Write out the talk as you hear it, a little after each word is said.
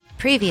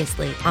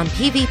Previously on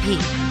PvP.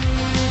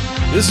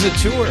 This is a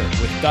tour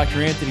with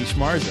Dr. Anthony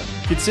Schmarza.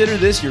 Consider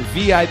this your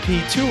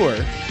VIP tour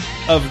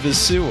of the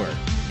sewer.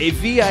 A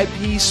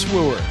VIP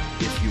sewer,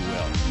 if you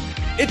will.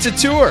 It's a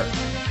tour.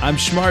 I'm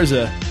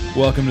Schmarza.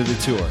 Welcome to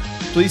the tour.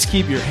 Please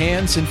keep your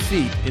hands and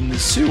feet in the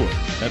sewer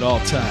at all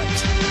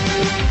times.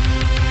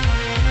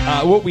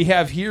 What we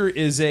have here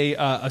is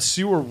a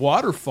sewer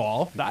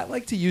waterfall. I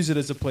like to use it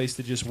as a place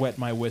to just wet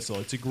my whistle.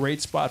 It's a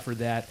great spot for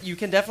that. You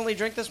can definitely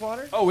drink this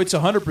water? Oh, it's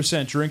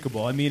 100%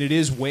 drinkable. I mean, it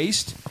is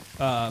waste,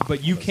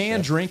 but you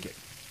can drink it.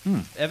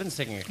 Evan's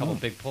taking a couple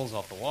big pulls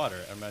off the water.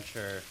 I'm not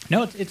sure.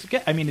 No, it's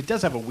good. I mean, it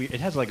does have a weird.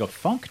 It has like a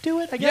funk to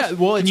it, I guess. Yeah,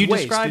 well, Can it's you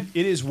waste. describe?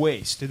 It is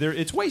waste.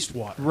 It's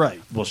wastewater.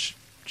 Right. Well,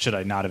 should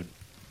I not have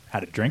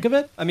had a drink of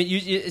it? I mean,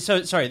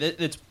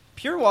 it's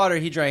pure water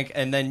he drank,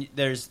 and then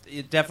there's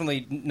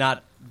definitely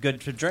not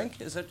good to drink.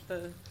 Is that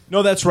the?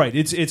 No, that's right.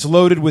 It's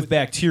loaded with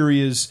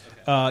bacterias.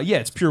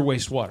 It's pure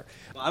wastewater.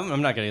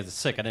 I'm not going to get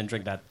sick. I didn't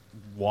drink that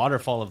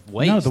waterfall of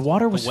waste. No, the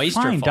water was Wasterfall.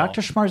 fine.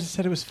 Dr. Schmarza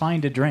said it was fine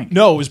to drink.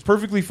 No, it was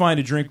perfectly fine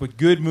to drink, but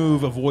good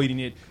move avoiding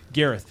it.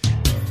 Gareth.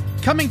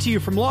 Coming to you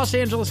from Los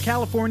Angeles,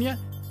 California,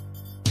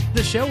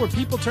 the show where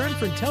people turn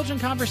for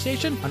intelligent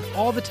conversation on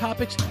all the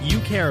topics you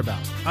care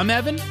about. I'm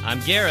Evan, I'm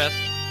Gareth.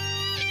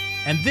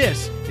 and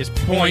this is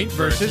Point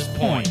versus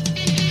Point.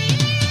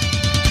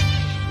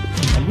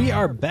 And we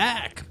are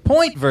back.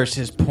 Point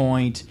versus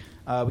Point.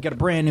 We got a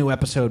brand new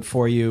episode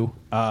for you.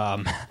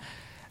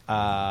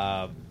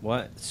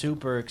 What?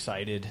 Super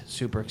excited.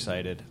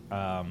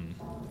 Let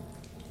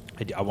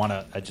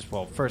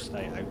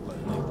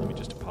me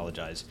just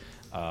apologize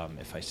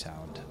if I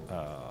sound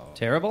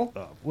Terrible?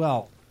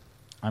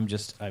 I'm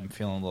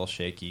feeling a little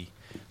shaky.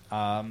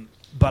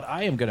 But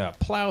I am going to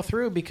plow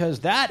through because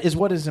that is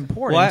what is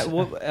important.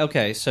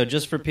 Okay, so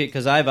just for Pete,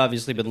 because I've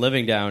obviously been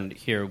living down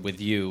here with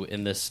you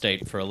in this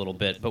state for a little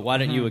bit, but why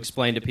don't you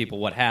explain to people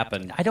what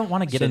happened? I don't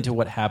want to get into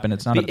what happened.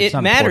 It's not. It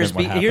not matters.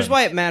 important what Here's happened.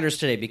 why it matters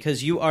today: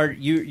 because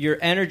your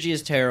energy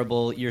is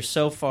terrible. You're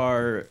so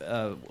far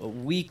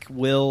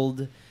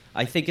weak-willed.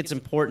 I think it's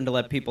important to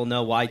let people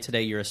know why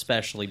today you're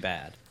especially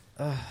bad.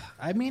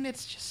 I mean,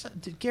 it's just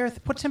Gareth.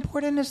 What's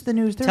important is the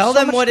news. There's Tell so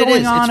them much what it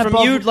going is. on It's from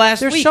above- you last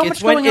There's week. so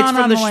much going on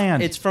the the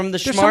land. It's from the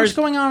There's so much Schmarza.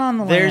 going on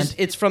the land.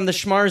 It's from the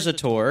Schmarza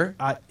tour.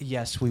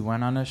 Yes, we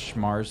went on a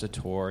Schmarza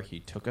tour. He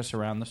took us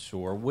around the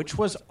sewer, which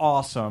was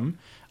awesome.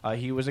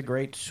 He was a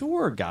great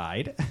sewer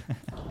guide.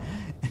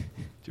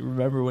 Do you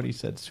remember when he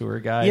said sewer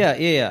guide?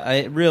 Yeah.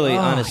 I really,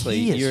 honestly,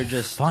 he is you're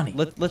just funny.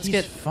 Let's He's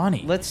get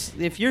funny.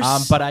 If you're.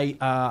 But I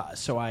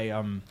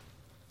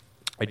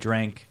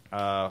drank,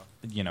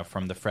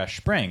 from the fresh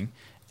spring.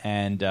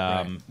 And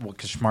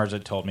because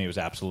Schmarza told me it was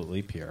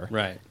absolutely pure,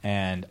 Right.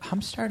 And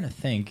I'm starting to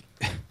think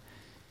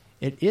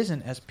it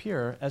isn't as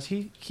pure as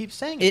he keeps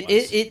saying it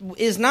was. It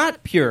is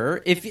not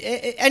pure. If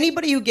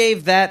anybody who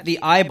gave that the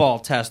eyeball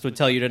test would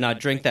tell you to not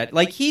drink that,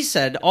 like he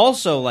said,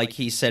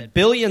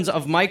 billions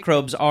of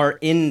microbes are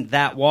in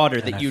that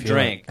water that you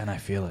drank. And I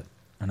feel it.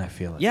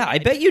 Yeah, I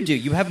bet you do.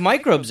 You have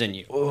microbes in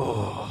you.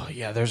 Oh,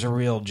 yeah, there's a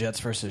real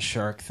Jets versus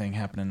Shark thing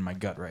happening in my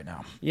gut right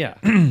now. Yeah.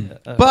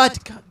 But,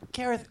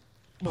 Gareth,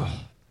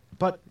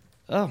 but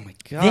Oh my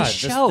God! this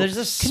show, There's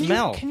a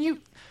smell. Can you?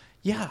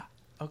 Yeah.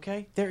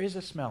 Okay. There is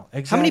a smell.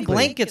 Exactly. How many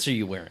blankets are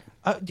you wearing?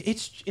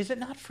 Is it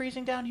not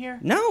freezing down here?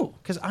 No.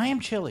 Because I am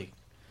chilly.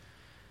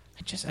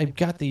 I've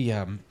got the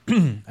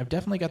I've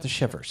definitely got the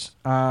shivers.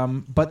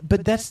 But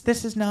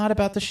this is not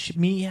about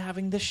me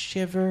having the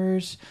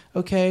shivers,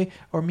 okay,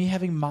 or me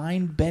having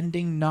mind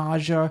bending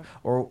nausea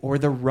or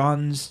the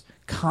runs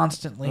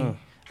constantly,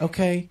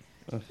 okay.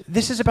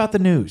 This is about the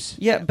news.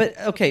 Yeah, but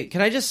okay.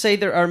 Can I just say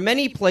there are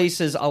many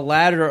places a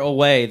ladder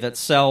away that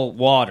sell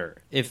water.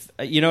 If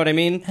you know what I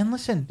mean. And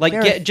listen, like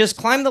Gareth, just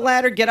climb the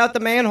ladder, get out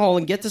the manhole,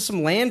 and get to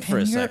some land for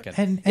a you're- second.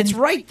 and- It's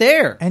right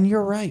there. And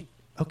you're right,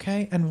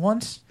 okay. And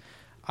once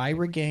I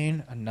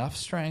regain enough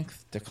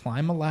strength to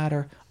climb a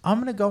ladder, I'm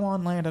going to go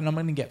on land and I'm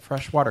going to get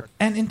fresh water.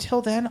 And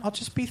until then, I'll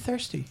just be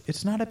thirsty.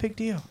 It's not a big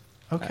deal,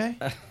 okay?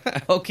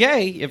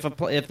 Okay,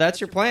 if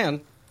that's your plan,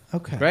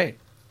 Okay. great.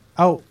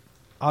 Oh,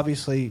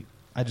 obviously,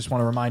 I just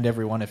want to remind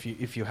everyone, if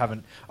you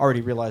haven't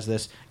already realized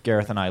this,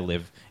 Gareth and I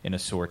live in a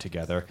sewer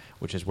together,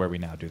 which is where we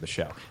now do the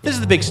show. This is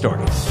the big story.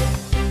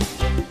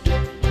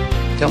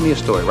 Tell me a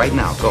story right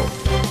now. Go.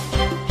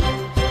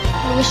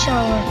 I wish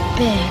I were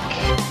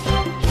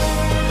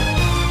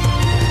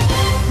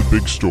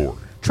big. Big story.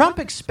 Trump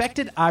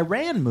expected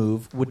Iran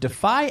move would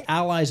defy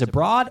allies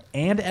abroad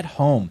and at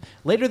home.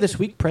 Later this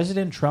week,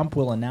 President Trump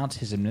will announce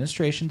his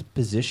administration's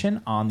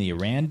position on the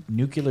Iran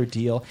nuclear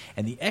deal,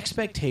 and the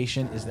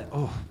expectation is that,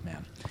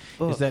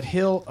 is that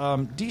he'll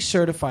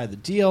decertify the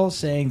deal,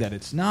 saying that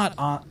it's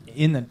not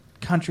in the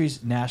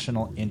country's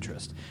national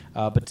interest.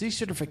 But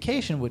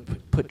decertification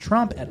would put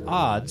Trump at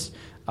odds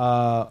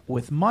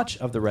with much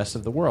of the rest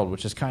of the world,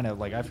 which is kind of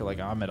like I feel like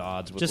I'm at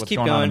odds with Just what's keep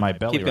going on going. in my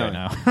belly Keep right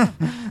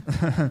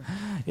now.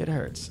 It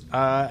hurts.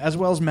 As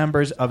well as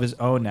members of his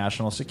own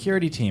national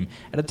security team.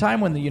 At a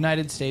time when the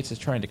United States is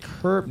trying to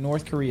curb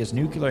North Korea's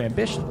nuclear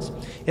ambitions,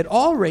 it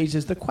all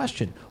raises the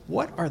question,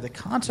 what are the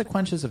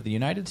consequences of the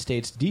United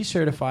States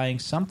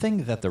decertifying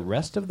something that the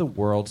rest of the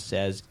world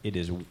says it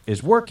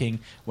is working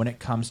when it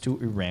comes to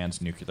Iran's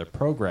nuclear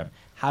program?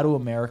 How do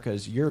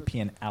America's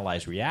European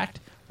allies react?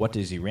 What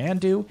does Iran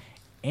do?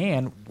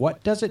 And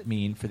what does it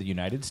mean for the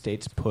United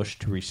States' push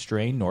to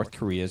restrain North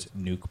Korea's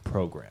nuke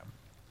program?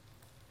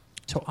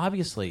 So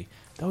obviously,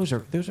 those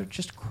are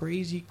just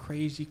crazy,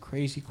 crazy,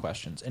 crazy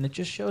questions, and it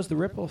just shows the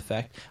ripple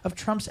effect of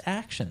Trump's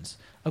actions.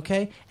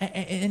 Okay,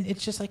 and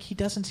it's just like he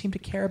doesn't seem to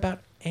care about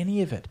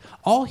any of it.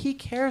 All he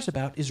cares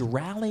about is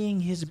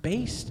rallying his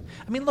base.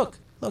 I mean, look,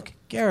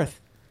 Gareth.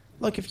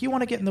 Look, if you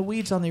want to get in the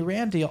weeds on the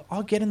Iran deal,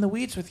 I'll get in the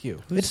weeds with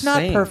you. Who's it's not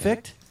saying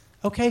perfect.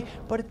 Okay,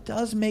 but it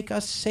does make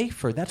us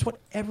safer. That's what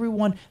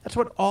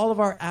all of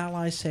our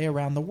allies say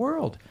around the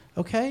world.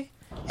 Okay?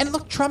 And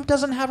look, Trump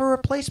doesn't have a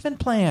replacement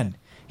plan.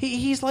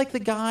 He's like the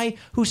guy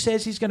who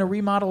says he's going to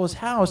remodel his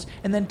house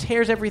and then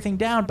tears everything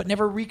down but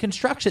never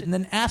reconstructs it and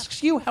then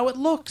asks you how it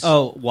looks.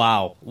 Oh,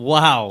 wow.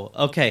 Wow.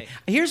 Okay.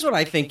 Here's what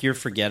I think you're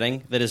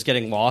forgetting that is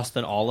getting lost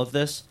in all of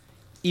this.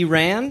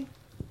 Iran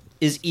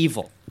is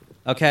evil.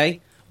 Okay?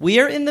 We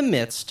are in the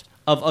midst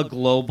of a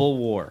global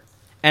war.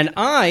 And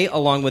I,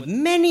 along with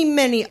many,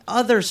 many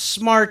other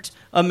smart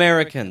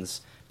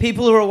Americans,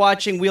 people who are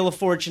watching Wheel of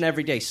Fortune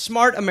every day,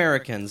 smart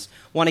Americans,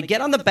 want to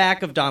get on the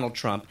back of Donald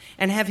Trump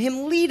and have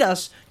him lead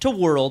us to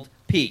world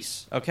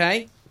peace,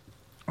 okay?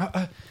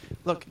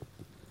 Look,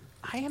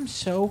 I'm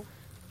so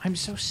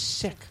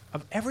sick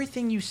of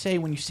everything you say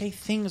when you say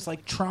things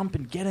like Trump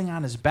and getting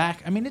on his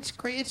back. I mean, it's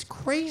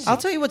crazy. I'll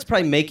tell you what's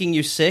probably making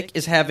you sick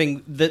is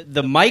having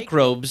the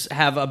microbes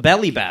have a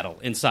belly battle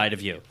inside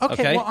of you.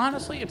 Okay, well,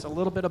 honestly, it's a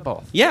little bit of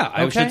both. Yeah,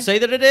 I Okay? should say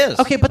that it is.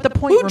 Okay, but the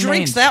point Who remains.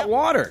 drinks that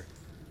water?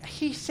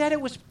 He said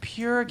it was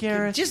pure,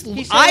 Gareth. Just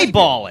He said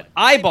eyeball it.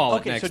 Eyeball it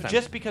Okay, next so time.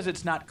 just because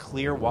it's not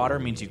clear water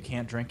means you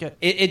can't drink it?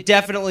 It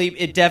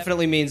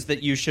definitely means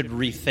that you should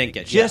rethink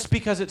it. Just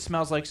because it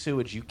smells like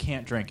sewage, you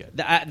can't drink it.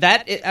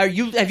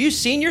 Have you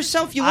seen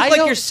yourself? You look I like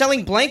don't- you're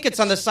selling blankets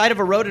on the side of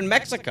a road in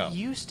Mexico.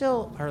 You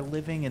still are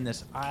living in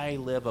this I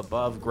live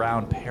above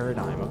ground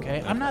paradigm,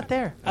 okay? I'm not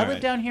there. I All live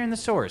right. down here in the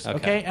sewers,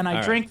 okay? And I All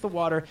right. drink the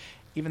water,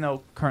 even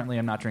though currently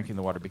I'm not drinking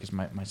the water because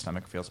my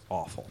stomach feels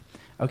awful,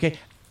 okay?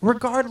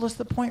 Regardless,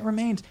 the point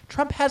remains,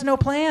 Trump has no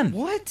plan.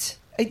 What?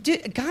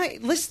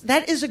 Listen,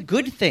 that is a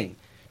good thing.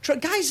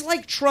 Guys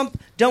like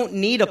Trump don't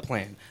need a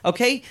plan,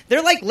 okay?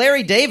 They're like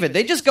Larry David.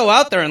 They just go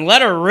out there and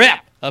let her rip,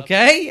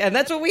 okay? And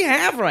that's what we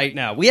have right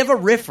now. We have a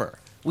riffer.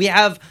 We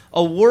have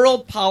a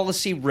world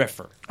policy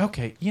riffer.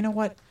 Okay, you know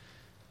what?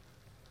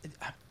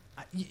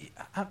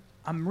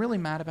 I'm really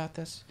mad about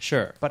this.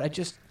 Sure. But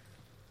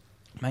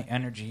my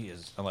energy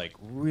is like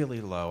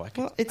really low.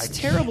 Well, it's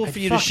terrible for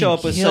you to show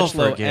up with kill such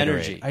for a low Gatorade.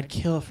 energy. I'd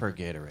kill for a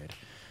Gatorade.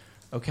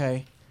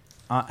 Okay,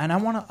 and I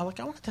want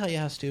to tell you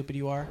how stupid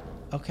you are.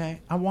 Okay,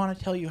 I want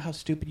to tell you how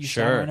stupid you sound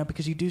Sure. right now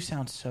because you do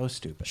sound so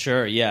stupid.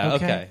 Sure, yeah,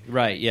 Okay. okay.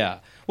 Right, yeah.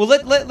 Well,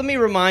 let me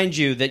remind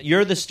you that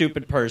you're the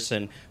stupid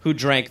person who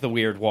drank the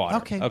weird water.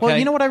 Okay. Well,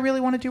 you know what I really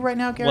want to do right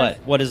now, Gareth?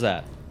 What? What is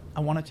that? I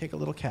want to take a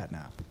little cat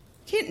nap.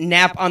 You can't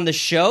nap on the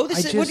show.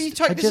 What are you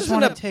talking? I This just isn't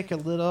want a to take a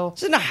little.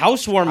 this isn't a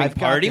housewarming I've got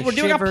party. the We're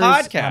doing a shivers,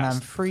 podcast. and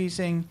I'm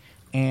freezing,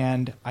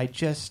 and I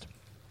just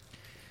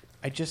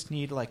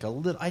need like a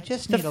little. I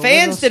just The need a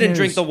fans little didn't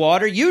drink snooze. the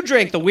water. You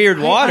drank the weird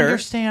I water.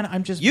 understand.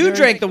 I'm just. You very-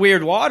 drank the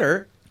weird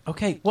water.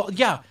 Okay. Well,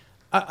 yeah.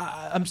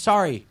 I'm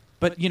sorry,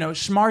 but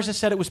Schmarza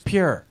said it was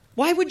pure.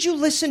 Why would you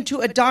listen to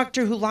a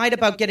doctor who lied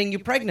about getting you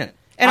pregnant?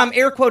 And I'm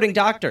air quoting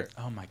doctor.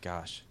 Oh my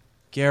gosh,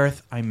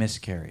 Gareth, I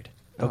miscarried.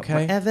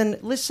 Okay. Evan,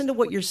 listen to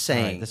what you're All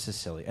saying. right, this is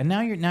silly. And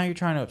now you're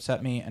trying to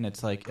upset me, and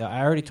it's like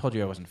I already told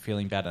you I wasn't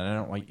feeling bad, and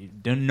I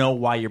don't know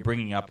why you're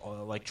bringing up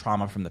like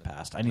trauma from the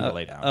past. I need to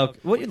lay down.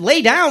 Okay.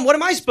 Lay down? What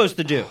am I supposed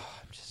to do?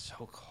 I'm just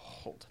so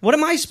cold. What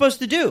am I supposed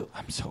to do?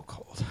 I'm so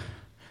cold.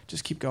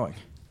 Just keep going.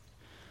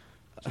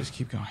 Just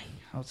keep going.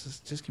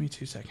 Just give me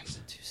 2 seconds.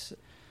 Just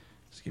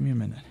give me a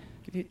minute.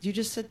 You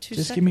just said 2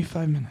 Just seconds. give me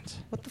 5 minutes.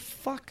 What the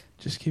fuck?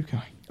 Just keep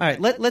going. All right,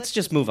 let's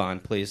just move on,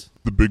 please.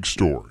 The big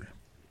story.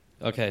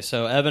 Okay,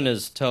 so Evan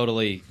is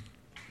totally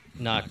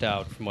knocked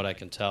out from what I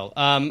can tell.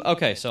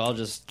 Okay, so I'll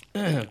just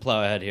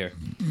plow ahead here.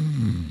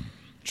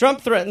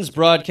 Trump threatens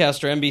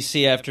broadcaster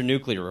NBC after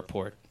nuclear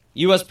report.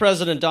 U.S.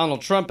 President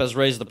Donald Trump has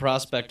raised the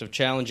prospect of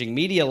challenging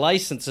media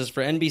licenses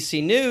for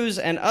NBC News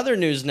and other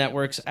news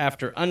networks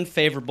after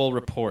unfavorable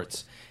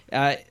reports.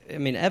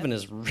 Evan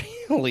is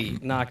really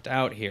knocked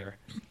out here.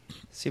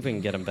 See if we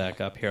can get him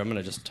back up here. I'm going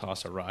to just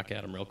toss a rock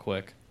at him real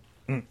quick.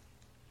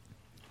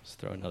 Let's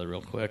throw another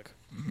real quick.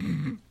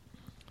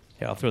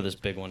 Yeah, I'll throw this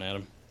big one at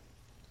him.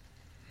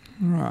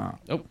 Oh,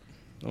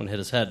 that one hit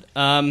his head.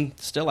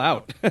 Still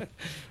out.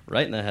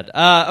 Right in the head.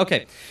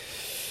 Okay.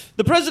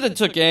 The president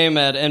took aim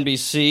at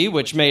NBC,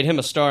 which made him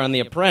a star on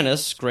The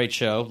Apprentice. Great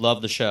show.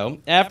 Love the show.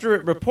 After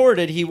it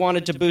reported he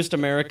wanted to boost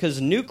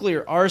America's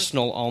nuclear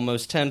arsenal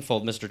almost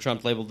tenfold, Mr.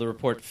 Trump labeled the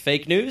report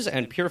fake news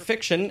and pure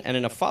fiction. And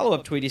in a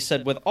follow-up tweet, he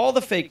said, with all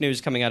the fake news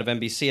coming out of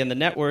NBC and the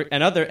network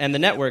and the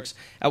networks,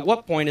 at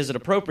what point is it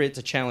appropriate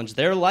to challenge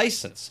their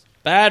license?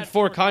 Bad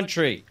for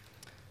country.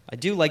 I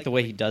do like the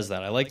way he does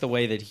that. I like the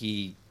way that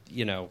he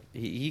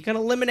can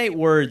eliminate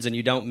words and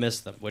you don't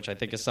miss them, which I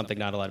think is something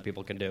not a lot of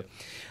people can do.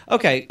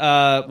 Okay,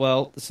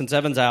 well, since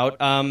Evan's out,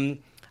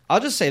 I'll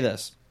just say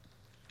this.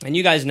 And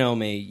you guys know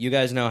me. You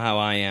guys know how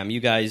I am. You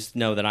guys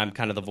know that I'm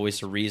kind of the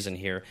voice of reason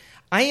here.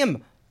 I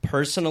am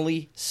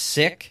personally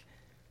sick,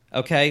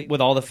 okay,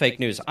 with all the fake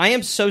news. I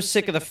am so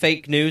sick of the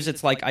fake news,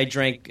 it's like I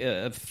drank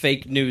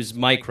fake news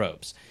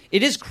microbes.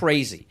 It is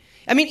crazy.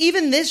 I mean,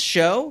 even this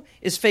show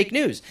is fake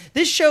news.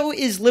 This show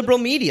is liberal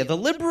media. The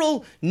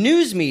liberal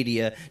news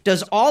media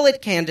does all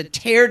it can to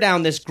tear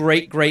down this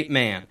great, great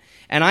man.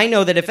 And I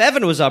know that if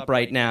Evan was up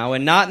right now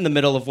and not in the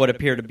middle of what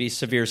appear to be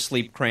severe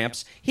sleep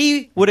cramps,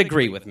 he would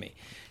agree with me.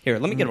 Here,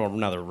 let me get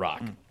another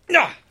rock.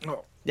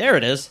 There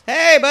it is.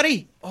 Hey,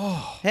 buddy.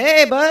 Oh.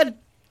 Hey, bud.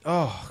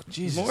 Oh,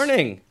 Jesus.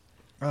 Morning.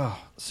 Oh,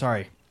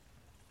 sorry.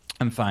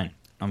 I'm fine.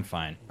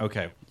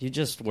 Okay. You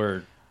just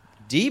were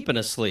deep in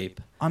a sleep.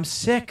 I'm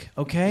sick,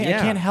 okay? Yeah.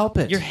 I can't help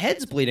it. Your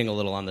head's bleeding a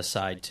little on the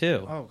side,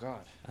 too. Oh,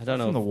 God. I don't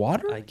know. From the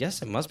water? I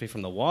guess it must be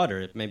from the water.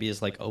 It maybe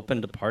is like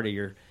opened a part of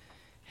your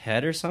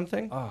head or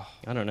something. Oh.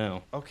 I don't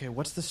know. Okay,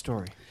 what's the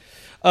story?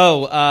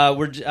 Oh,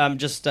 I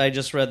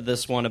just read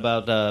this one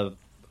about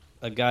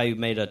a guy who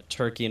made a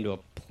turkey into a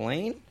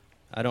plane.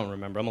 I don't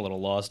remember. I'm a little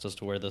lost as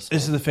to where this.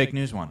 This is the fake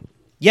news one.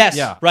 Yes.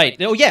 Yeah. Right.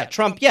 Oh yeah.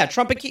 Trump. Yeah.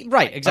 Trump.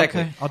 Right.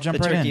 Exactly. Okay, I'll jump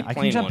the right turkey in. I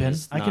can plane jump one in.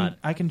 is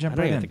I can jump I don't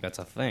right even in. think that's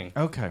a thing.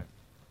 Okay.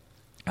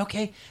 Yeah.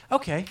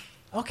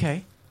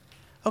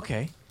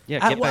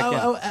 Get back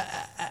in.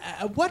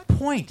 At what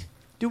point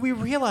do we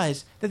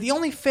realize that the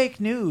only fake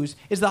news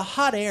is the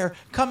hot air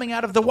coming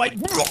out of the White...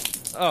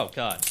 Oh,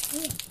 God.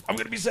 I'm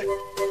going to be sick.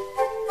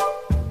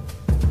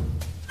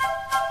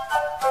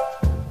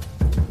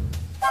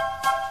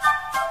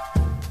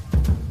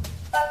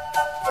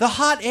 The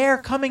hot air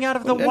coming out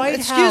of the White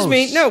House. Excuse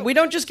me. No, we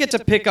don't just get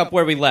to pick up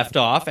where we left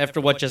off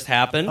after what just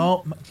happened.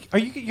 Oh,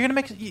 you're going to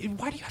make...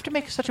 Why do you have to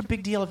make such a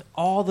big deal of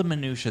all the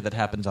minutia that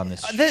happens on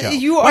this show?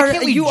 Why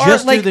can't we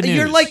just do the news?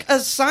 You're like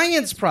a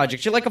science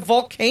project. You're like a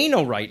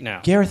volcano right now.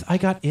 Gareth, I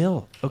got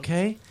ill,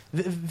 okay?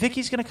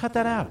 Vicky's going to cut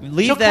that out.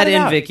 Leave that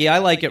in, Vicky. I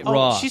like it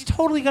raw. She's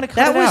totally going to cut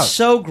it out. That was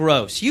so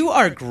gross. You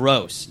are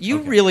gross. You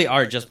really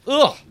are just...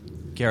 Ugh.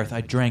 Gareth, I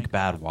drank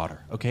bad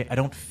water, okay? I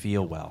don't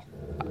feel well.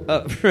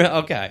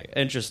 Okay,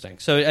 interesting.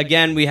 So,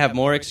 again, we have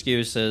more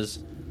excuses.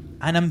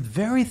 And I'm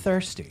very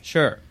thirsty.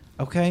 Sure.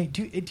 Okay?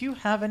 Do you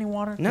have any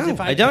water? No,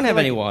 I don't have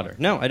any water.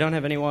 No, I don't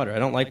have any water. I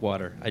don't like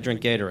water. I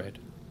drink Gatorade.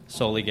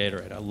 Solely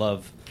Gatorade. I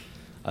love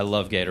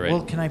Gatorade.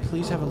 Well, can I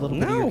please have a little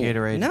bit of your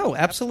Gatorade? No,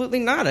 absolutely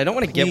not. I don't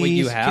want to get what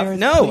you have. Gareth,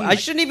 no, please. I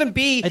shouldn't even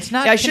be. It's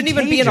not I shouldn't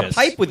even be in a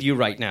contagious. pipe with you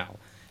right now.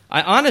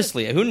 I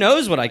honestly, who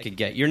knows what I could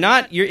get?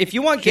 If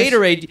you want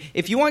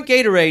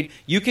Gatorade,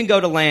 you can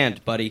go to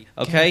land, buddy.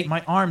 Okay.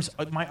 My arms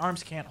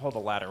can't hold a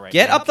ladder right now.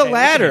 Get up the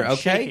ladder, I'm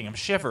okay? shaking. I'm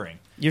shivering.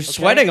 You're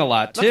sweating a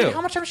lot too. Look at how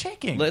much I'm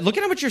shaking. Look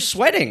at how much you're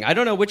sweating. I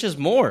don't know which is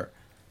more.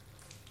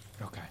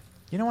 Okay.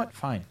 You know what?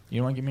 Fine.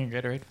 You want to give me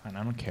a Gatorade? Fine.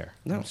 I don't care.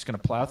 No. I'm just going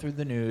to plow through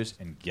the news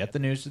and get the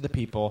news to the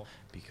people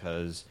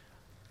because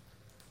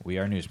we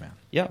are newsmen.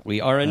 Yeah,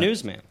 we are a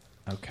newsman.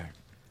 Okay.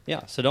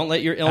 Yeah, so don't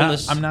let your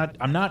illness. I'm not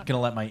going to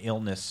let my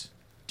illness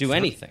do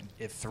anything.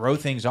 Throw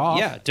things off.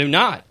 Yeah, do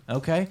not.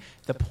 Okay.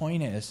 The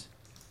point is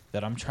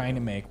that I'm trying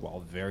to make while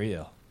very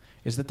ill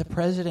is that the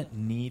president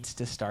needs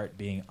to start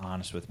being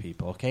honest with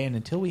people. Okay, and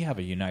until we have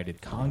a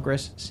united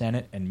Congress,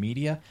 Senate, and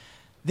media.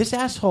 This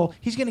asshole,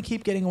 he's going to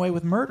keep getting away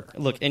with murder.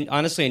 Look,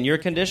 honestly, in your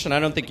condition, I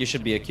don't think you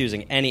should be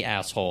accusing any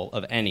asshole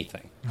of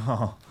anything.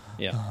 Oh.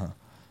 Yeah.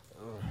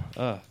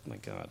 Oh, my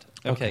God.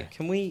 Okay,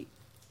 can we...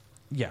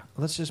 Yeah,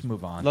 let's just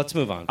move on. Let's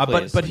move on,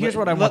 please. But here's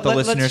what I want the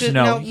listeners to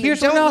know.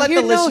 Here's what I want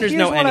the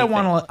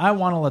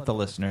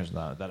listeners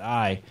know that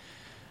I,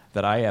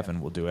 Evan,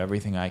 will do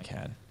everything I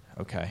can,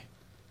 okay?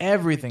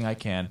 Everything I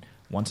can,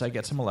 once I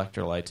get some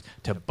electrolytes,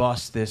 to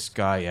bust this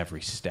guy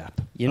every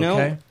step. You know,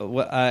 okay?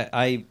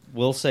 I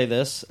will say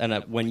this, and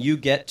when you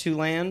get to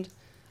land,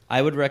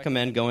 I would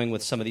recommend going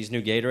with some of these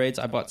new Gatorades.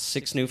 I bought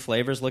 6 new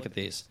flavors. Look at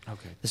these.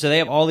 Okay. So they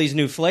have all these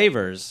new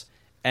flavors,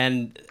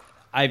 and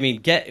I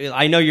mean,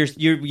 I know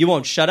you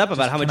won't shut up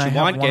about how much you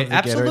want.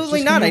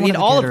 Absolutely not. I need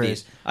all of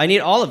these. I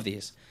need all of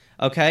these.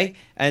 Okay,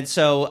 and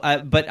so,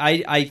 but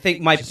I think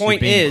my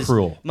point is,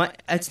 cruel.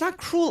 It's not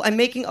cruel. I'm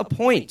making a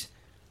point.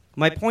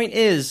 My point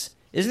is,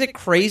 isn't it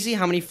crazy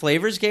how many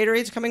flavors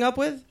Gatorade's coming up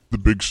with? The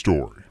big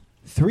story.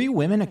 3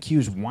 women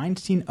accuse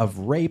Weinstein of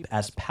rape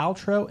as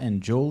Paltrow and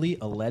Jolie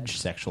allege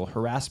sexual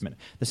harassment.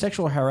 The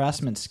sexual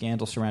harassment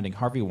scandal surrounding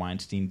Harvey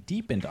Weinstein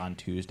deepened on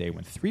Tuesday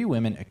when 3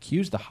 women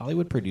accused the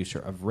Hollywood producer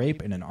of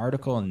rape in an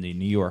article in The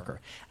New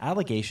Yorker.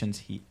 Allegations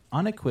he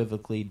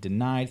unequivocally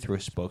denied through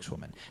a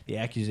spokeswoman. The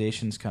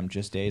accusations come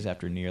just days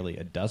after nearly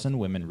a dozen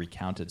women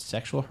recounted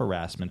sexual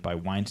harassment by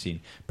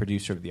Weinstein,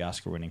 producer of the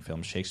Oscar-winning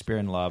film Shakespeare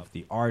in Love,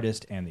 The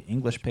Artist, and The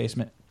English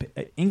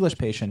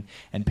Patient,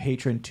 and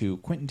patron to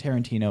Quentin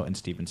Tarantino and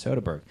Steven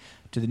Soderbergh.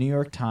 To the New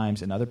York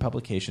Times and other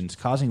publications,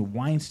 causing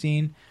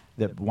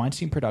the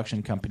Weinstein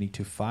production company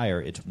to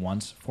fire its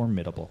once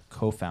formidable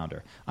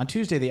co-founder. On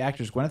Tuesday, the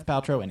actors Gwyneth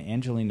Paltrow and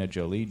Angelina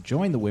Jolie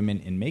joined the women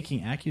in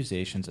making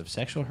accusations of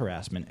sexual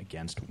harassment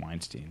against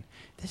Weinstein.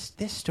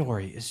 This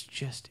story is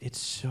it's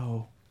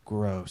so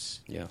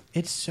gross. Yeah.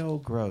 It's so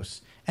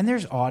gross. And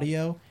there's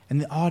audio,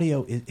 and the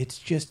audio, it's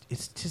just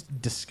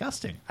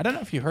disgusting. I don't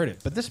know if you heard it,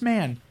 but this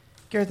man,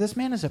 Garrett, this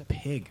man is a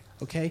pig,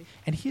 okay?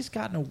 And he's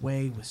gotten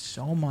away with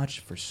so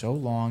much for so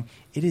long.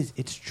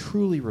 It's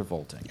truly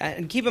revolting.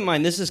 And keep in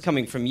mind, this is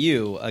coming from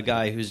you, a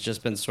guy who's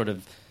just been sort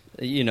of,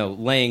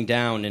 laying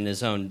down in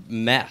his own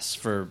mess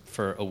for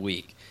a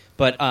week.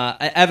 But,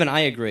 Evan,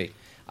 I agree.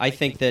 I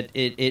think that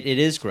it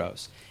is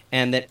gross.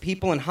 And that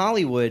people in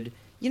Hollywood,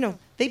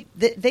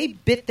 they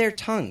bit their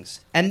tongues.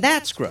 And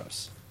that's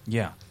gross.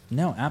 Yeah.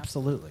 No,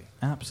 absolutely.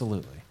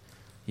 Absolutely.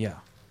 Yeah.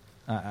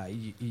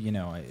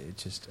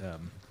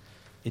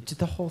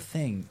 The whole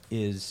thing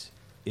it's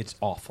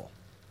awful,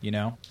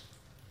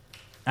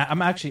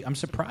 I'm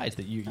surprised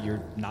that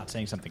you're not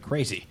saying something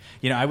crazy.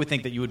 I would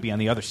think that you would be on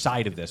the other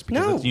side of this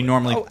because you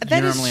normally that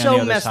you're is normally so on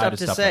the other messed side up of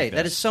to stuff say. like this.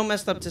 That is so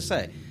messed up to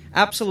say.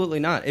 Absolutely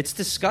not. It's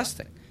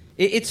disgusting.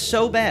 It's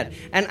so bad.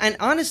 And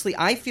honestly,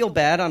 I feel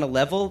bad on a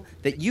level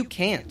that you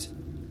can't.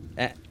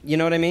 You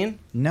know what I mean?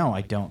 No,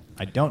 I don't.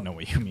 I don't know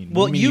what you mean.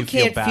 Well, you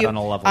can't feel bad on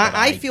a level that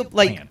I feel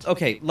like can't.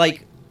 Okay,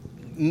 like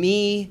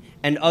me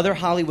and other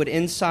Hollywood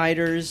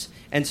insiders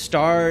and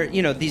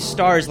these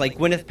stars like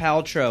Gwyneth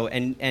Paltrow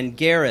and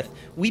Gareth,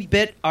 we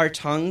bit our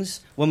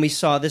tongues when we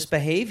saw this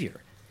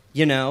behavior,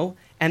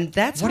 and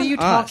that's what on are you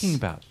us. talking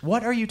about?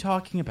 What are you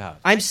talking about?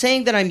 I'm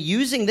saying that I'm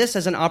using this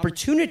as an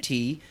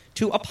opportunity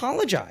to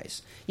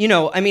apologize.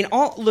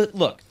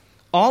 Look,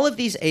 all of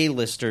these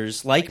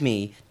A-listers like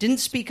me didn't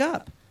speak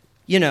up.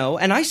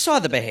 And I saw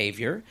the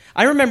behavior.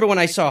 I remember when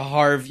I saw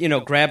Harv,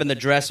 grabbing the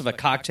dress of a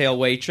cocktail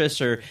waitress,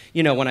 or,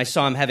 when I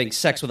saw him having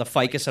sex with a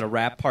ficus at a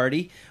rap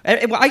party.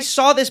 I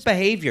saw this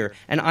behavior,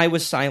 and I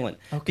was silent.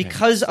 Okay.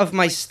 Because of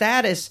my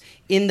status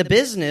in the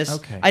business,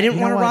 Okay. I didn't You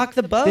know want to what? rock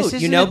the boat. This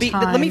isn't a Let me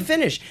time-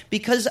 finish.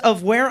 Because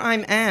of where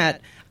I'm at,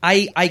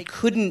 I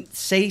couldn't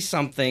say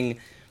something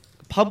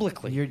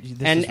publicly.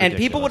 And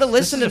people would have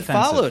listened and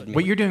followed me.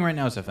 What you're doing right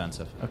now is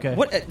offensive. Okay.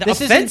 What, This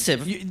isn't-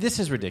 offensive? This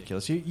is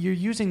ridiculous. You're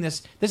using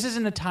this. This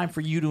isn't a time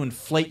for you to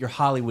inflate your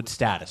Hollywood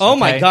status. Oh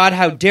my okay? God,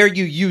 how dare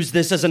you use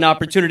this as an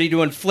opportunity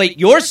to inflate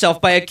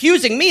yourself by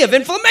accusing me of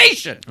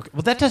inflammation? Okay.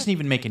 Well, that doesn't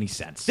even make any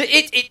sense.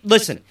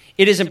 Listen,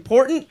 it is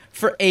important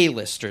for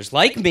A-listers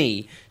like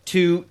me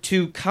to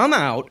come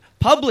out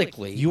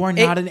publicly. You are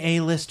not an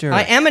A-lister.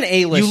 I am an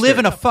A-lister. You live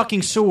in a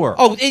fucking sewer.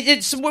 Oh,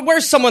 it's where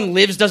someone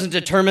lives doesn't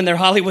determine their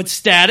Hollywood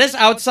status,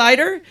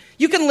 outsider.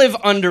 You can live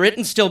under it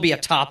and still be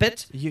atop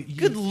it.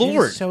 Good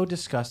Lord. It is so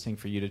disgusting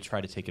for you to try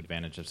to take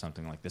advantage of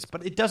something like this,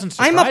 but it doesn't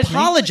surprise I'm me.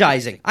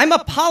 apologizing. I'm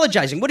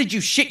apologizing. What, did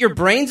you shit your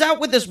brains out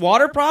with this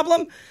water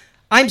problem?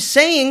 I'm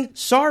saying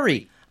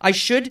sorry. I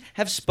should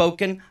have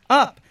spoken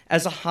up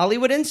as a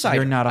Hollywood insider.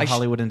 You're not a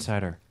Hollywood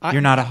insider. You're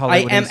not a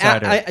Hollywood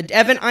insider.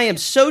 Evan, I am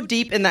so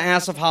deep in the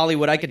ass of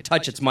Hollywood, I could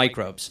touch its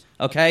microbes.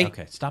 Okay?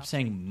 Okay, stop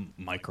saying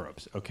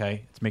microbes,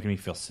 okay? It's making me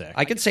feel sick.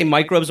 I can say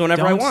microbes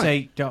whenever I want.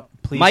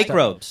 Please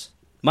microbes. Stop.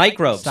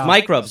 Microbes, Stop.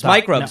 microbes, Stop.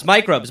 microbes, No.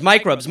 microbes,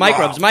 microbes,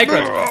 microbes,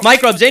 microbes,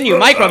 microbes in you,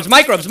 microbes,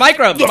 microbes,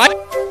 microbes.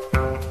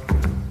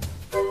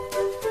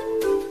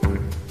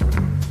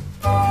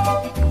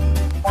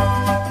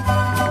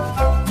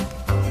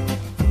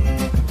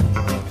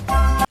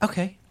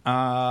 Okay.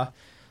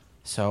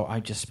 So I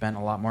just spent a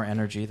lot more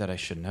energy that I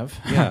shouldn't have.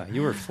 Yeah,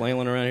 you were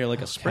flailing around here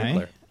like a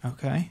sprinkler.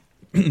 Okay.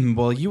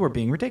 Well, you were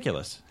being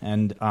ridiculous,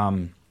 and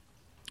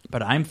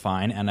but I'm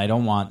fine, and I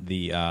don't want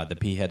the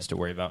pea heads to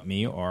worry about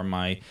me or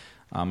my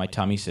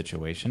tummy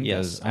situation.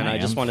 Yes, 'cause and I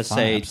just am want to fine,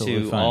 say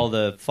absolutely to fine. all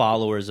the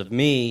followers of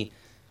me,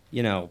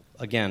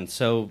 again,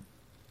 so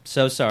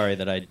sorry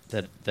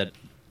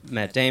that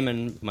Matt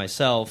Damon,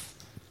 myself,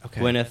 Okay.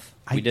 Gwyneth,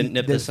 we didn't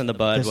nip this in the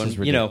bud. this When is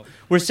ridiculous.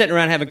 we're sitting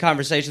around having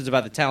conversations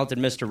about the talented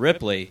Mr.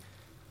 Ripley,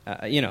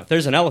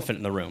 there's an elephant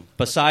in the room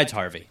besides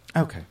Harvey.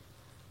 Okay.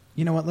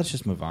 You know what? Let's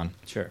just move on.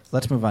 Sure.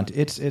 Let's move on.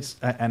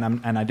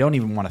 And I don't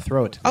even want to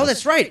throw it to this. Oh,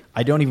 that's right.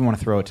 I don't even want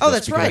to throw it to Oh, this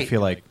that's because I right.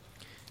 feel like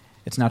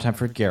it's now time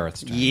for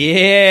Gareth's turn.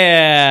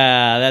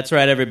 Yeah, that's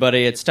right,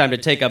 everybody. It's time to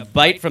take a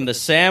bite from the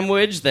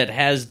sandwich that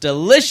has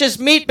delicious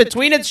meat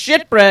between its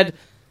shitbread.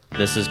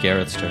 This is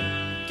Gareth's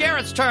turn.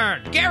 Garrett's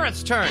turn!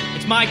 Garrett's turn!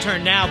 It's my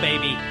turn now,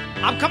 baby.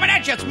 I'm coming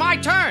at you. It's my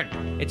turn.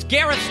 It's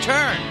Garrett's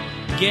turn.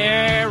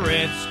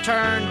 Garrett's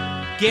turn.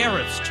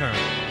 Garrett's turn.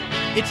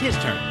 It's his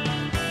turn.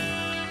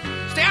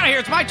 Stay out of here.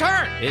 It's my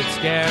turn. It's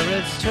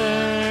Garrett's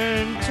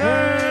turn.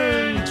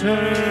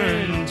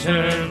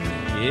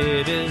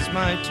 It is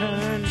my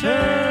turn.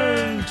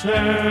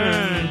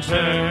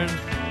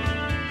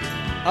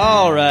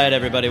 All right,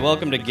 everybody.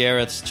 Welcome to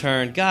Garrett's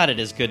turn. God, it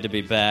is good to be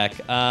back.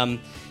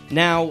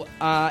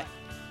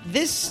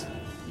 This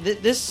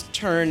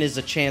turn is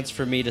a chance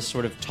for me to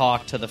sort of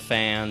talk to the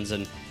fans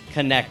and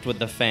connect with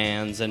the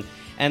fans. And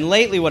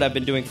lately what I've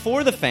been doing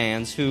for the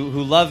fans who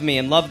love me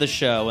and love the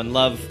show and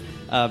love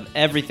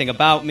everything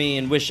about me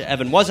and wish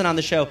Evan wasn't on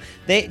the show,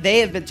 they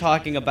have been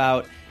talking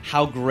about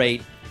how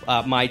great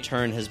my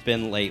turn has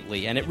been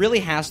lately. And it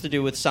really has to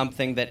do with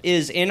something that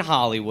is in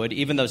Hollywood,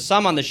 even though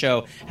some on the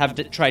show have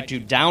tried to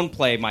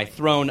downplay my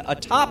throne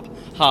atop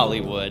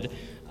Hollywood.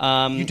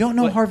 You don't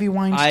know Harvey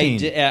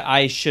Weinstein.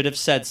 I should have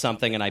said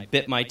something, and I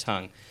bit my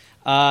tongue.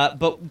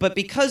 But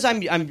because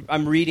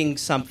I'm reading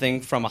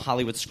something from a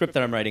Hollywood script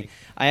that I'm writing,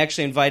 I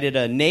actually invited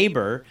a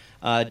neighbor,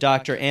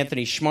 Dr.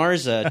 Anthony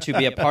Schmarza, to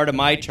be a part of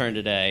my turn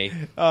today.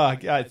 Oh,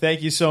 God,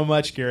 thank you so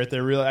much, Garrett.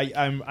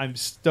 I'm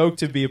stoked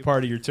to be a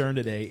part of your turn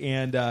today,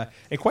 and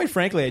quite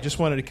frankly, I just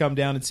wanted to come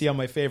down and see how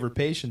my favorite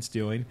patient's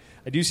doing.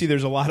 I do see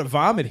there's a lot of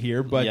vomit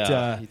here, but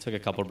yeah, he took a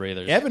couple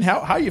breathers. Evan,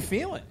 how you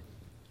feeling?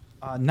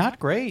 Not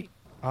great.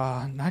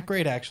 Not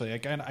great, actually. I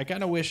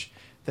kind of wish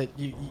that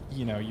you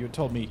had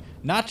told me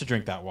not to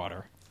drink that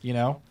water.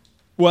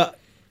 Well,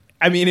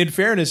 I mean, in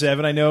fairness,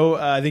 Evan, I know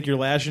I think you're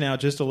lashing out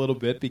just a little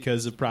bit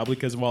because of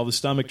all the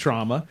stomach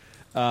trauma.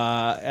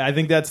 I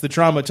think that's the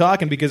trauma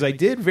talking, because I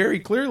did very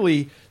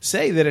clearly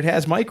say that it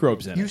has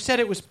microbes in it. You said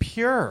it was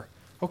pure,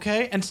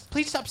 okay? And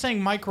please stop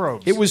saying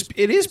microbes.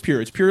 It is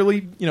pure. It's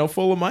purely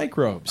full of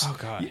microbes. Oh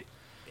God,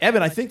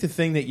 Evan, I think the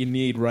thing that you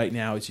need right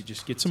now is you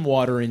just get some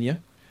water in you.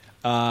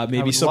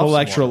 Maybe some love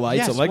electrolytes.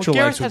 Yes, Electrolytes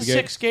Garrett would has be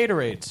good. 6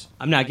 Gatorades.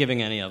 I'm not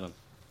giving any of them.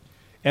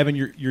 Evan,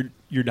 you're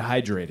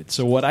dehydrated.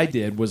 So what I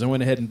did was I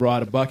went ahead and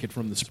brought a bucket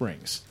from the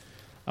springs.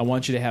 I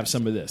want you to have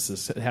some of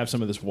this. Have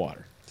some of this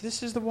water.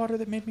 This is the water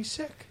that made me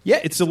sick. Yeah,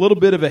 it's a little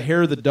bit of a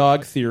hair of the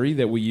dog theory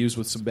that we use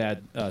with some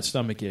bad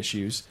stomach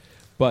issues.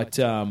 But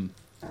I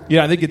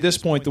think at this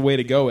point the way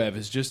to go, Ev,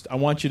 is just I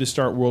want you to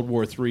start World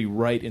War III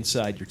right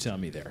inside your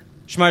tummy there.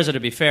 Schmarza, to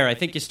be fair, I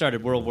think you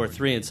started World War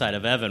III inside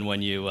of Evan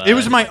when you... It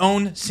was my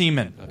own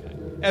semen. Okay.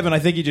 Evan, I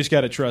think you just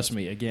got to trust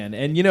me again.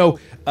 And,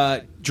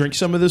 drink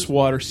some of this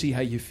water, see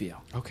how you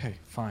feel. Okay,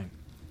 fine.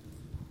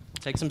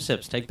 Take some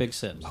sips. Take big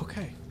sips.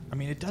 Okay. I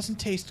mean, it doesn't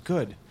taste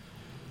good.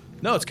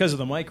 No, it's because of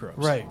the microbes.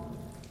 Right.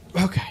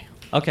 Okay.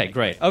 Okay,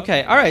 great.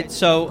 Okay, all right.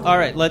 So, all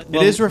right. It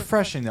is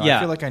refreshing, though. Yeah.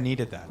 I feel like I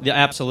needed that. Yeah,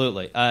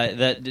 absolutely.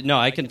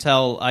 I can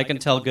tell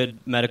good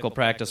medical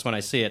practice when I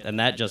see it, and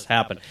that just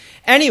happened.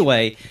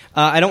 Anyway,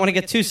 I don't want to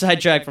get too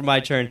sidetracked from my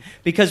turn,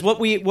 because what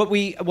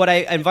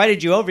I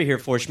invited you over here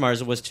for,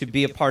 Schmarza, was to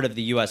be a part of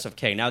the US of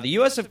K. Now, the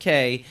US of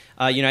K,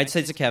 United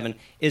States of Kevin,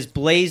 is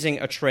blazing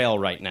a trail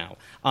right now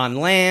on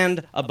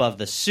land, above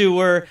the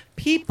sewer.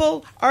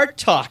 People are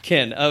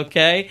talking,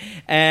 okay?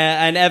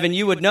 And Evan,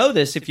 you would know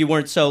this if you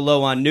weren't so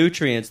low on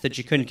nutrients that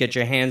you couldn't get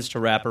your hands to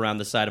wrap around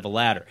the side of a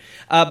ladder.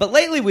 But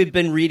lately we've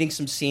been reading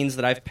some scenes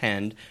that I've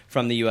penned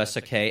from the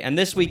USOK, and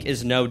this week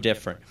is no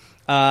different.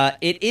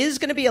 It is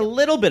going to be a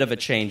little bit of a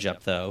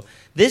change-up, though.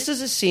 This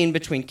is a scene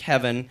between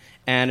Kevin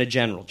and a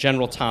general,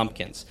 General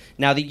Tompkins.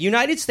 Now, the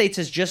United States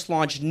has just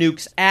launched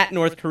nukes at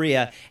North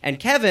Korea, and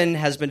Kevin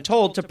has been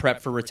told to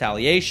prep for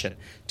retaliation.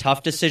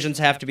 Tough decisions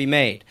have to be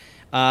made.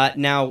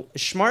 Now,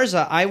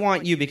 Schmarza, I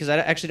want you, because I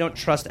actually don't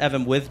trust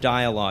Evan with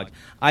dialogue,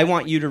 I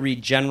want you to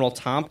read General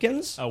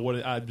Tompkins.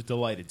 I'm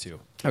delighted to.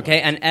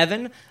 Okay, and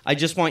Evan, I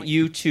just want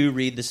you to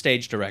read the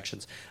stage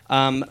directions.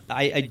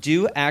 I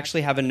do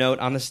actually have a note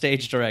on the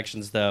stage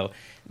directions, though.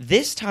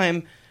 This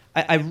time,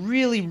 I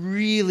really,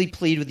 really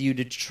plead with you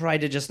to try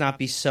to just not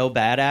be so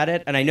bad at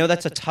it. And I know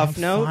that's a tough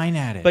I'm note. fine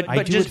at it. But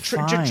I do just it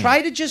fine.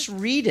 try to just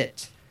read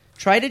it.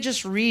 Try to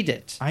just read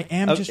it. I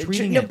am just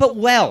reading no, it. But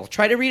well.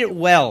 Try to read it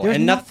well. There's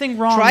and nothing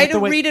wrong Try with to the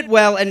way... read it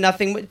well and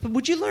nothing... But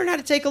would you learn how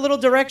to take a little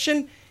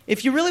direction?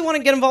 If you really want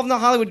to get involved in the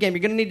Hollywood game, you're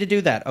going to need to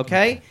do that,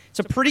 okay? It's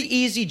a pretty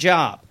easy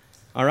job.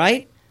 All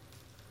right?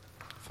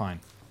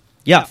 Fine.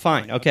 Yeah,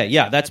 fine. Okay,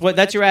 yeah,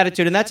 that's your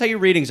attitude, and that's how your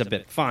reading's a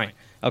bit. Fine.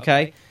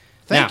 Okay?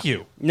 Thank Now,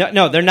 you.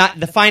 No, they're not.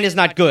 The fine is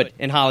not good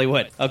in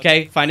Hollywood,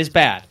 okay? Fine is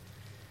bad.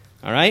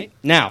 All right?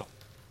 Now,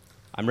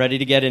 I'm ready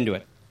to get into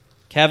it.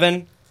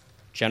 Kevin,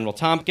 General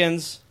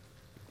Tompkins,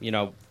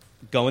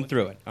 going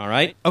through it, all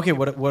right? Okay,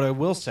 what I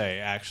will say,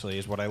 actually,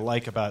 is what I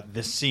like about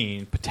this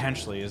scene,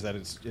 potentially, is that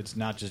it's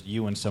not just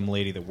you and some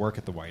lady that work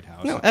at the White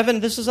House. No, Evan,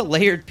 this is a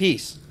layered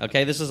piece,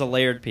 okay? This is a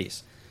layered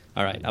piece.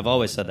 All right, I've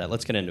always said that.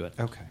 Let's get into it.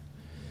 Okay.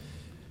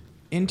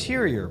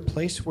 Interior,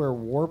 place where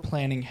war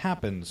planning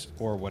happens,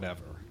 or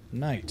whatever.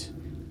 Night.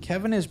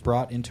 Kevin is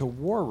brought into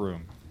War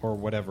Room, or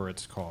whatever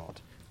it's called.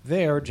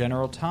 There,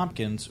 General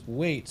Tompkins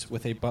waits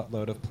with a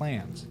buttload of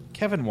plans.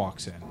 Kevin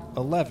walks in.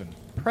 11.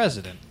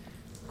 President.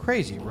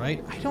 Crazy,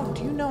 right?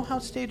 Do you know how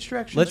stage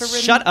directions are Let's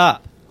written? shut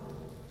up.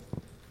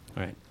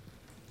 All right.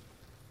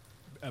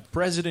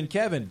 President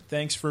Kevin,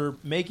 thanks for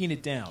making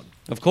it down.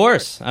 Of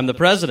course, I'm the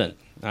president.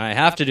 I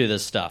have to do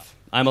this stuff.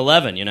 I'm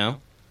 11, you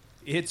know?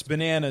 It's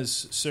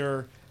bananas,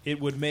 sir. It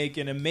would make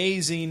an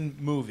amazing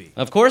movie.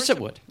 Of course it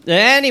would.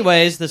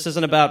 Anyways, this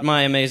isn't about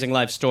my amazing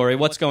life story.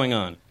 What's going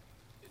on?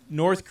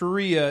 North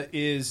Korea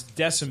is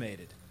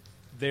decimated.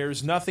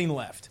 There's nothing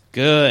left.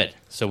 Good.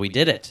 So we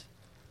did it.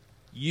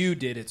 You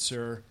did it,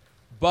 sir.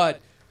 But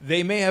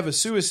they may have a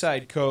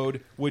suicide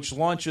code which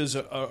launches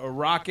a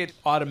rocket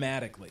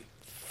automatically.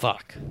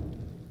 Fuck.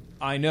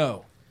 I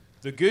know.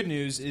 The good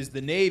news is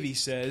the Navy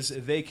says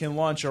they can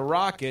launch a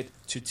rocket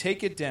to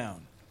take it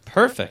down.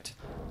 Perfect.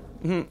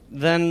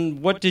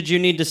 Then what did you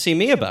need to see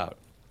me about?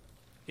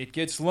 It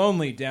gets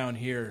lonely down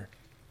here.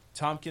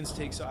 Tompkins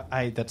takes off.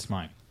 That's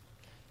mine.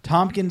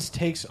 Tompkins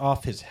takes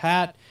off his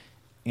hat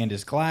and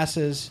his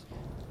glasses,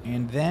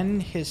 and then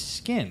his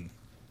skin.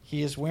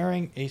 He is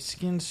wearing a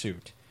skin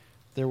suit.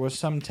 There was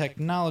some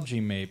technology,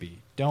 maybe.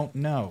 Don't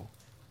know.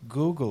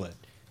 Google it.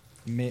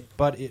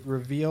 But it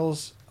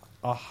reveals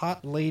a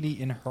hot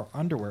lady in her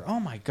underwear. Oh,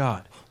 my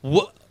God.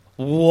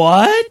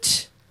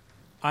 What?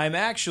 I'm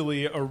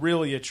actually a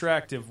really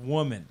attractive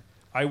woman.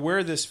 I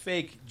wear this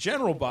fake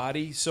general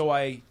body so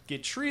I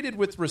get treated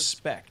with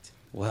respect.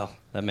 Well,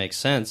 that makes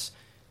sense.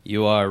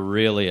 You are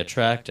really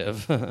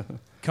attractive.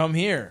 Come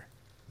here.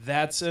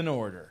 That's an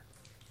order.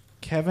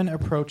 Kevin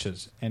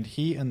approaches, and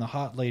he and the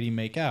hot lady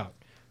make out.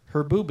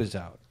 Her boob is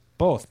out.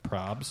 Both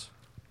probs.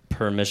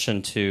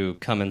 Permission to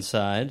come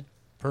inside?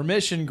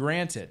 Permission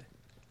granted.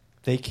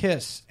 They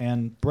kiss,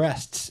 and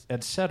breasts,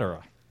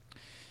 etc.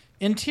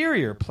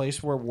 Interior,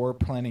 place where war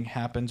planning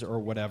happens or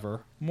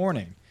whatever.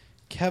 Morning.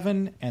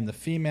 Kevin and the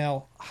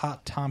female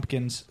Hot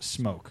Tompkins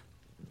smoke.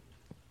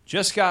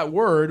 Just got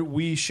word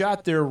we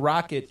shot their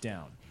rocket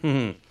down.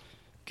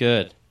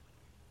 Good.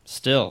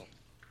 Still,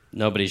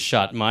 nobody's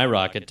shot my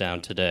rocket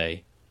down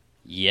today.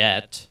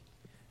 Yet.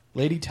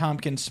 Lady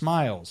Tompkins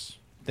smiles.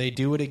 They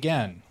do it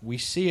again. We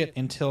see it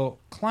until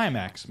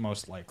climax,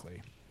 most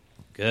likely.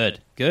 Good.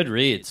 Good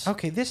reads.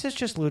 Okay, this is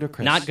just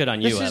ludicrous. Not good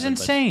on you, This is Evan, but-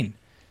 insane.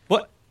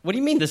 What do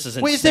you mean this is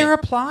insane? Wait, is there a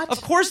plot? Of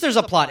course there's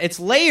a plot.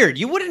 It's layered.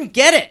 You wouldn't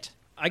get it.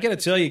 I got to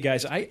tell you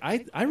guys,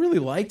 I really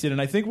liked it,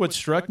 and I think what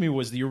struck me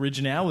was the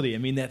originality. I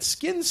mean, that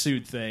skin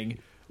suit thing,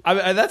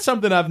 that's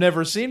something I've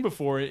never seen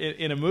before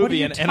in a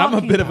movie, and I'm a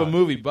bit of a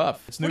movie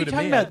buff. It's new What are you to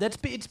talking me.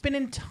 about? It's been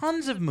in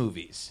tons of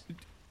movies.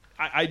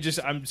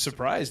 I'm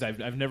surprised.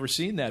 I've never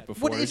seen that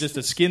before. What It's is just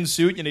a skin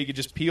suit, you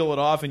just peel it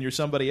off and you're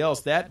somebody else.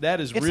 That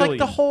is It's really like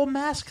the whole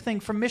mask thing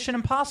from Mission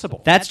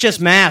Impossible. That's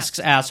just masks,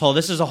 asshole.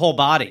 This is a whole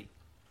body.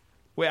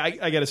 Wait,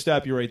 I got to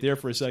stop you right there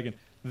for a second.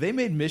 They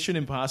made Mission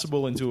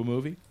Impossible into a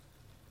movie?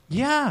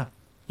 Yeah.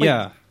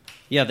 Yeah.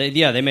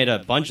 They made a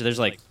bunch of, there's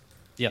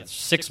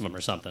 6 of them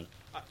or something.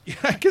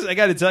 Because I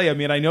got to tell you,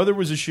 I know there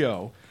was a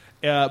show,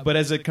 but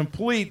as a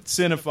complete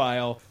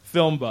cinephile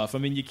film buff,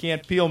 you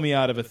can't peel me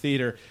out of a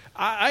theater.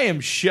 I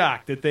am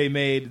shocked that they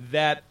made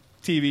that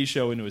TV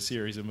show into a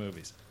series of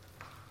movies.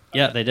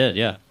 Yeah, they did,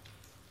 yeah.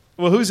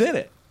 Well, who's in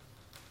it?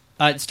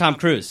 It's Tom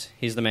Cruise.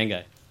 He's the main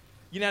guy.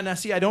 Now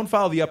see, I don't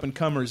follow the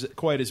up-and-comers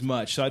quite as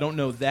much, so I don't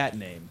know that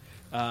name.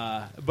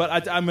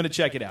 But I'm going to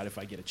check it out if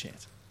I get a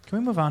chance. Can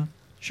we move on?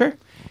 Sure.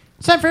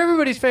 It's time for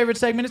everybody's favorite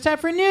segment. It's time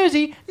for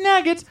Newsy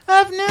Nuggets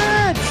of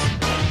Nuts.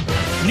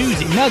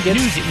 Newsy Nuggets.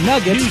 Newsy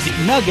Nuggets.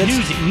 Newsy Nuggets.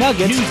 Newsy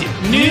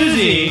Nuggets.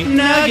 Newsy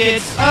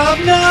Nuggets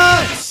of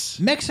Nuts.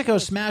 Mexico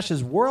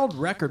smashes world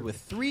record with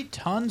 3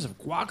 tons of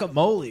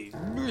guacamole.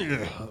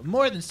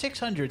 More than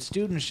 600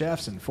 student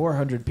chefs and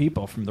 400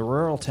 people from the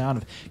rural town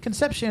of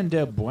Concepcion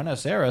de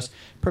Buenos Aires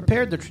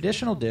prepared the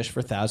traditional dish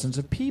for thousands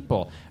of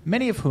people,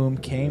 many of whom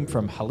came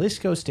from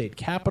Jalisco state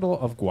capital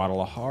of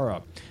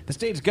Guadalajara. The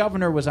state's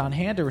governor was on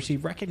hand to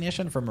receive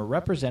recognition from a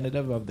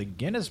representative of the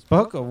Guinness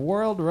Book of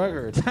World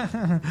Records.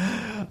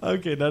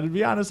 Okay, now to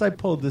be honest, I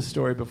pulled this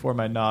story before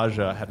my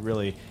nausea had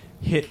really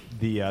hit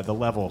the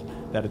level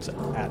that it's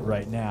at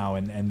right now,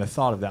 and the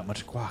thought of that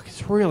much guac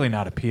is really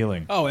not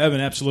appealing. Oh,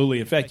 Evan, absolutely.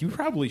 In fact, you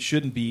probably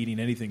shouldn't be eating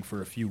anything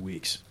for a few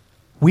weeks.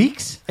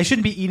 Weeks? I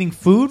shouldn't be eating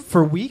food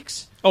for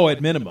weeks? Oh, at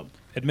minimum.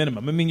 At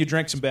minimum. You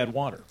drank some bad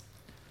water.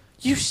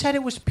 You said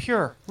it was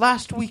pure.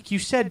 Last week you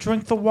said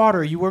drink the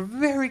water. You were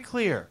very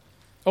clear.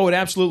 Oh, it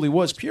absolutely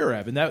was pure,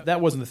 Evan.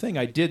 That wasn't the thing.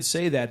 I did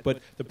say that, but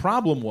the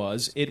problem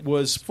was it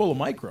was full of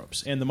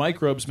microbes, and the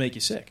microbes make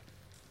you sick.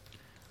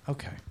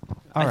 Okay.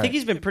 I think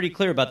he's been pretty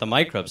clear about the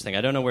microbes thing.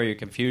 I don't know where your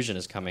confusion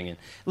is coming in.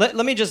 Let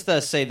me just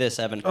say this,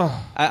 Evan.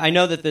 I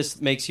know that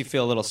this makes you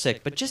feel a little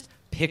sick, but just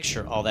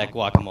picture all that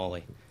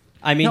guacamole.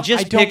 No,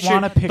 just I don't picture.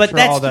 wanna picture but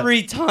that's all that.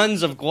 3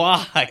 tons of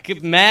guac.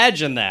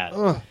 Imagine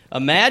that.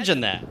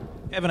 Imagine that.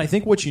 Evan, I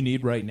think what you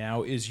need right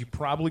now is you're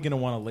probably going to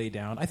want to lay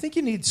down. I think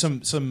you need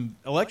some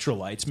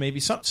electrolytes, maybe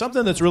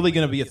something that's really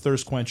going to be a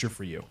thirst quencher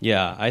for you.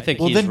 Yeah, I think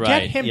Well, he's then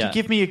right. get him Yeah. to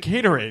give me a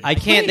Gatorade. I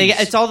can't. Please.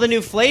 It's all the new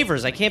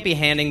flavors. I can't be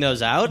handing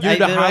those out. You're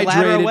They're a ladder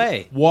dehydrated.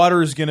 away.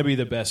 Water is going to be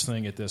the best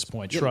thing at this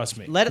point. Trust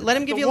me. Let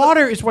him give The you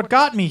water is what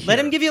got me here. Let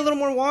him give you a little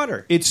more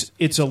water. It's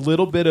a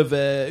little bit of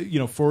a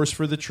forest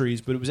for the trees,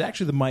 but it was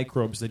actually the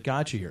microbes that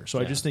got you here. So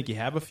I just think you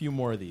have a few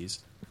more of these.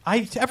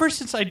 Ever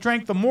since I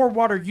drank the more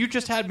water you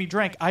just had me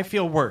drink, I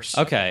feel worse.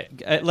 Okay,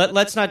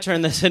 let's not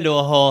turn this into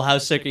a whole how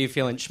sick are you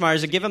feeling.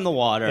 Schmarza, give him the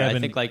water. Evan, I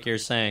think like you're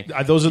saying.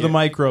 Those are the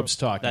microbes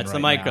talking. That's right the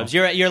microbes.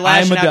 now. You're I'm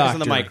lashing a out because doctor. of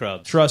the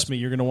microbes. Trust me,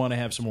 you're going to want to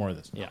have some more of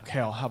this. Yeah. Okay,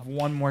 I'll have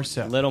one more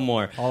sip. A little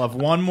more. I'll have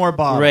one more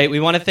bottle. Great. We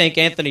want to thank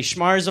Anthony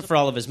Schmarza for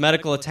all of his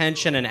medical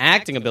attention and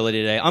acting ability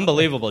today.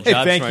 Unbelievable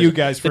job, thank Schmarza. you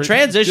guys for the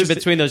transition just-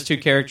 between those two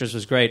characters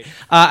was great.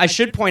 I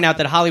should point out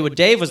that Hollywood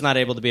Dave was not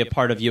able to be a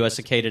part of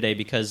USAK today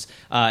because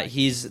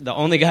he's the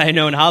only guy I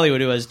know in Hollywood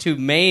who has two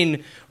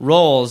main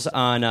roles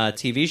on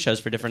TV shows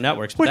for different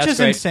networks. But Which that's is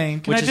great. insane.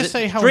 Can Which I is just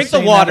say how drink the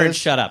insane water that and is?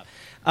 shut up.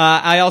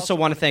 I also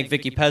want to thank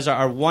Vicky Pezza,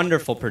 our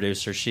wonderful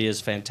producer. She is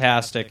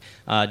fantastic,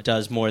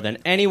 does more than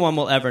anyone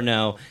will ever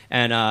know.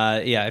 And,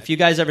 if you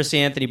guys ever see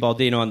Anthony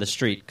Baldino on the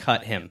street,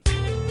 cut him.